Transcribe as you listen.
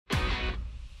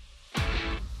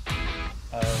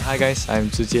Hi guys, I'm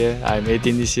Zhujie. I'm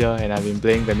 18 this year and I've been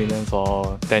playing badminton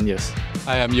for 10 years.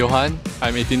 Hi, I'm Johan.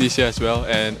 I'm 18 this year as well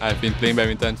and I've been playing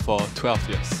badminton for 12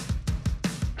 years.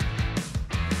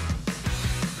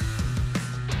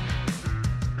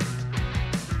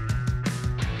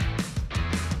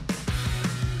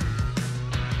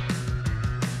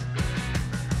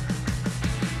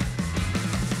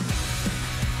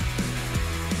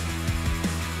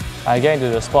 I get into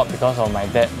the sport because of my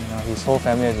dad. His whole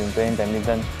family has been playing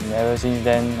badminton. And ever since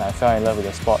then, I fell in love with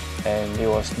the sport. And it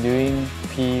was during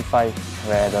P5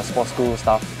 where the sports school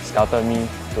staff scouted me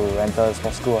to enter the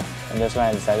sports school. And that's when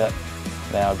I decided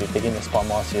that I'll be taking the sport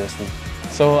more seriously.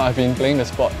 So I've been playing the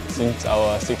sport since I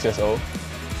was 6 years old.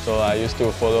 So I used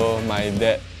to follow my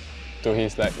dad to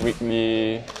his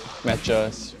weekly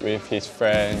matches with his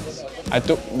friends. I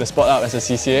took the sport up as a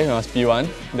CCA when I was P1.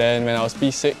 Then when I was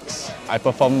P6, I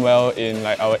performed well in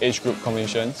our age group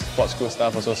competitions. Sports school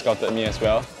staff also scouted me as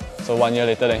well. So 1 year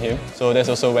later than him. So that's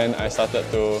also when I started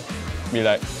to be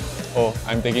like, oh,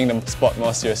 I'm taking the sport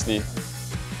more seriously.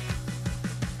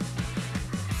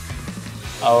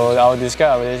 I'll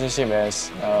describe our relationship as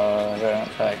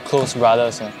like close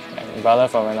brothers, like brother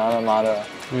from another mother.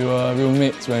 We were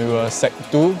roommates when we were Sec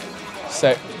 2,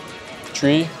 Sec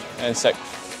 3 and Sec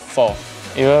 4.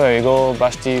 Even when we go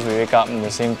brush teeth, we wake up in the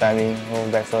same timing, go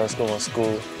breakfast, go for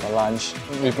school, for lunch.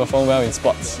 We performed well in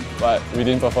sports, but we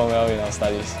didn't perform well in our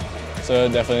studies. So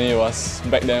definitely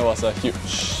back then it was a huge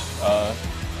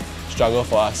struggle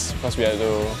for us because we had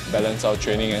to balance our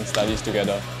training and studies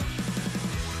together.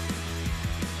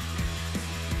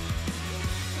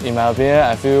 In my opinion,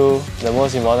 I feel the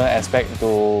most important aspect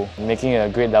to making a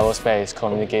great doubles pair is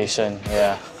communication.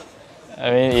 Yeah.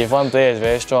 I mean, if one player is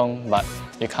very strong, but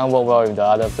you can't work well with the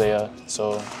other player,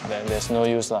 so then there's no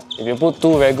use. If you put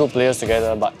two very good players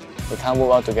together, but they can't work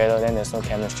well together, then there's no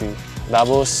chemistry.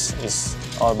 Doubles is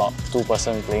all about two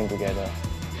persons playing together.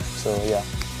 So yeah,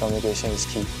 communication is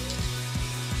key.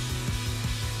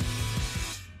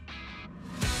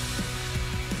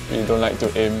 We don't like to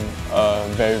aim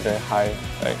very high,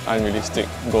 unrealistic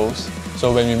goals.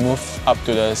 So when we move up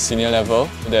to the senior level,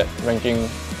 that ranking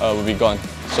will be gone.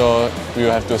 So we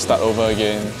will have to start over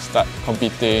again, start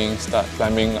competing, start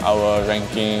climbing our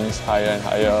rankings higher and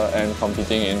higher and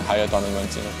competing in higher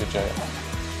tournaments in the future.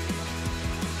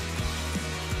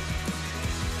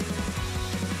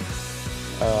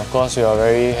 Of course, we are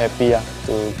very happy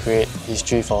to create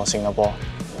history for Singapore,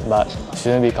 but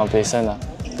shouldn't be complacent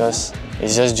because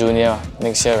it's just junior.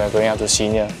 Next year we're going up to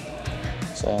senior,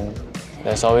 so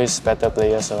there's always better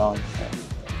players around.